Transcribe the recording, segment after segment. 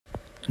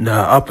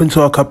Now, up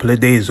until a couple of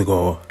days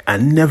ago, I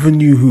never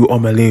knew who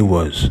Omah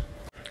was.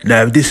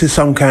 Now, if this is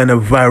some kind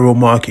of viral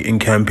marketing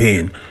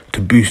campaign to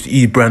boost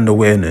e-brand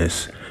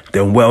awareness,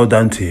 then well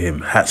done to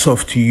him. Hats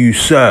off to you,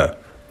 sir.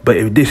 But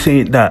if this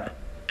ain't that,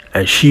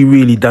 and she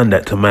really done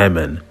that to my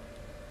man,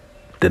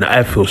 then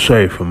I feel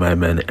sorry for my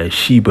man, and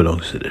she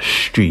belongs to the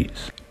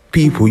streets.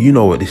 People, you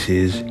know what this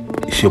is.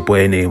 It's your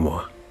boy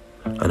Omah,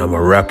 and I'm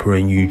a rapper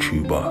and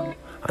YouTuber,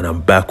 and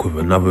I'm back with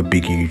another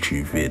big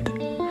YouTube vid.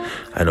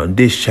 And on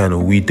this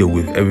channel, we deal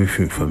with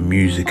everything from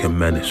music and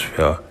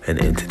manosphere and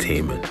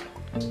entertainment.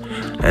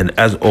 And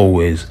as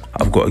always,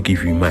 I've got to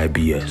give you my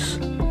BS.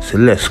 So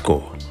let's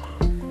go.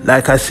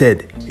 Like I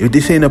said, if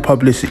this ain't a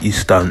publicity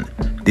stunt,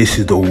 this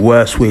is the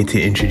worst way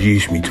to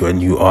introduce me to a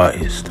new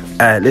artist.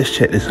 Alright, let's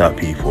check this out,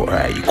 people.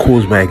 Alright, he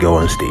calls my girl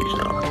on stage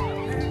now.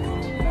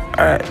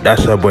 Alright,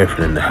 that's her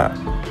boyfriend in the hat,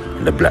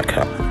 in the black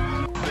hat.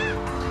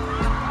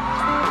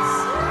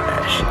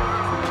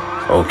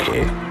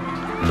 Okay,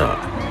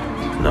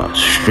 no,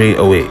 straight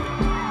away.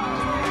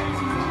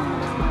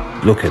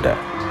 Look at that.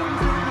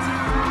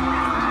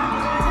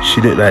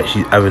 She look like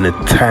she's having the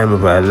time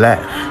of her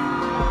life.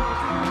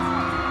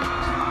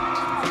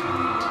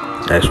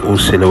 That's all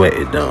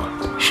silhouetted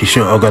now. She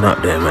shouldn't have gone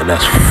up there, man.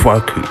 That's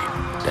fuckery.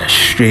 That's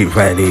straight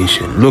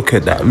violation. Look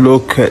at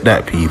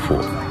that,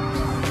 people.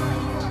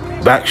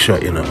 Back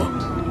shot, you know.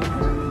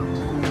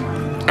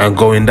 And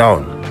going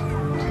down.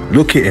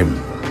 Look at him.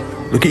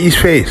 Look at his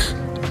face.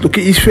 Look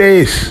at his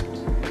face.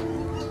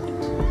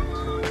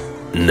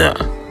 Nah.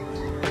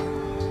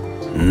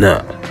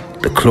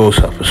 The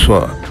close-up, I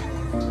swear.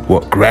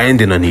 What,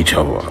 grinding on each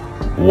other?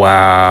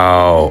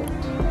 Wow.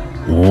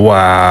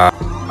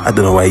 I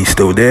don't know why he's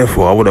still there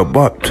for. I would have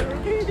bopped.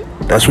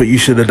 That's what you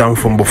should have done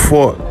from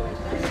before.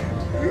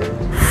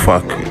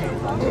 Fuckery.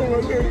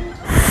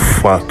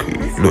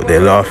 Look,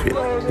 they're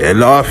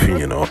laughing,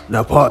 you know.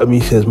 Now, part of me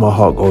says my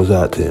heart goes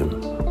out to him.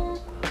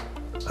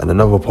 And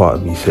another part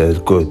of me says,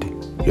 good,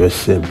 you're a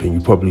simp and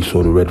you probably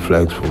saw the red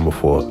flags from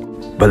before.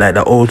 But like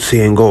the old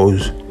saying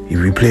goes, if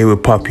you play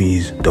with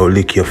puppies, they'll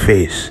lick your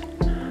face.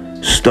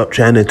 Stop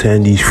trying to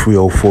turn these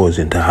 304s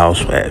into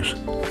housewives.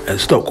 And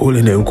stop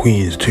calling them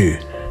queens too.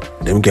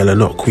 Them gal are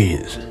not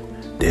queens.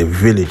 They're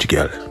village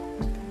gal.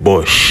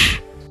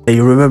 Bosh. And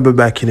you remember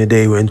back in the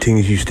day when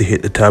things used to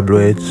hit the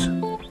tabloids?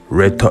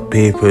 Red top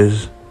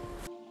papers?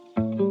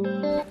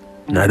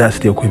 Now that's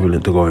the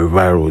equivalent to going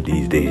viral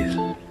these days.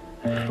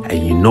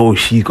 And you know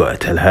she gotta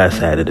tell her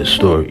side of the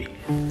story.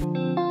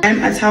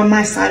 I tell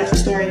my side of the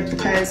story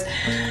because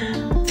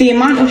the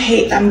amount of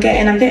hate that I'm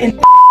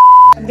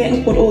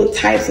getting called all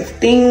types of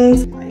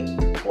things.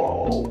 Like,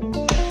 whoa.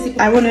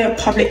 I want to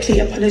publicly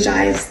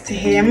apologize to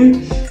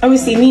him.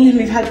 Obviously, me and him,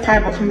 we've had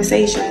private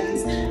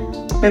conversations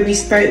where we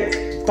spoke,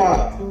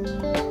 but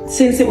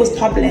since it was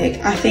public,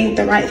 I think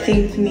the right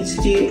thing for me to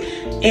do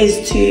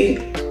is to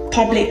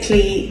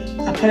publicly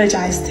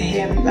apologize to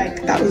him.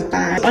 Like, that was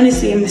bad.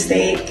 Honestly, a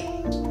mistake.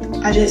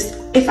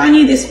 If I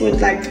knew this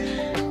would like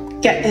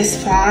get this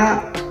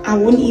far, I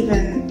wouldn't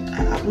even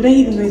go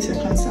to the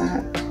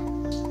concert.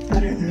 I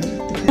don't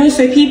know.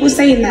 Also, people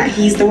saying that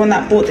he's the one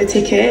that bought the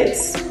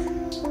tickets.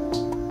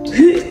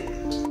 Who?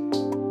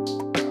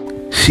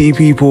 See,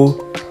 people,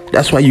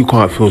 that's why you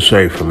can't feel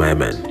sorry for my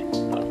man.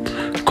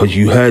 Because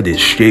you heard it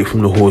straight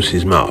from the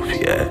horse's mouth,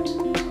 yeah?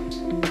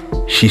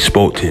 She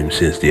spoke to him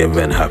since the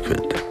event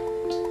happened.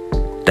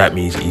 That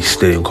means he's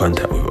still in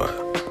contact with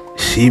her.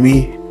 See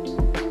me?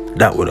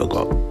 That would have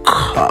got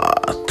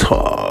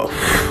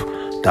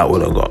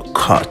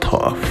cut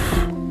off.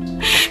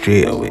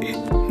 Straight away.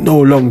 No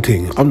long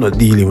thing. I'm not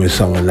dealing with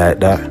someone like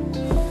that.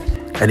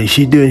 And if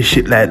she doing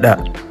shit like that,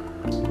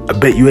 I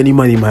bet you any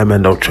money my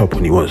man don't chop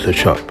when he wants to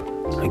chop.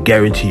 I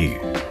guarantee you.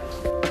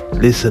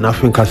 Listen, I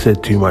think I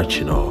said too much,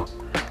 you know.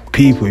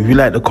 People, if you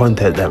like the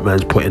content that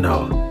man's putting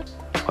out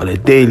on a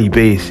daily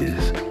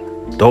basis,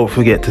 don't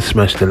forget to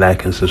smash the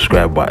like and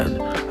subscribe button.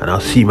 And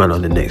I'll see man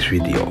on the next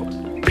video.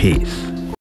 Peace.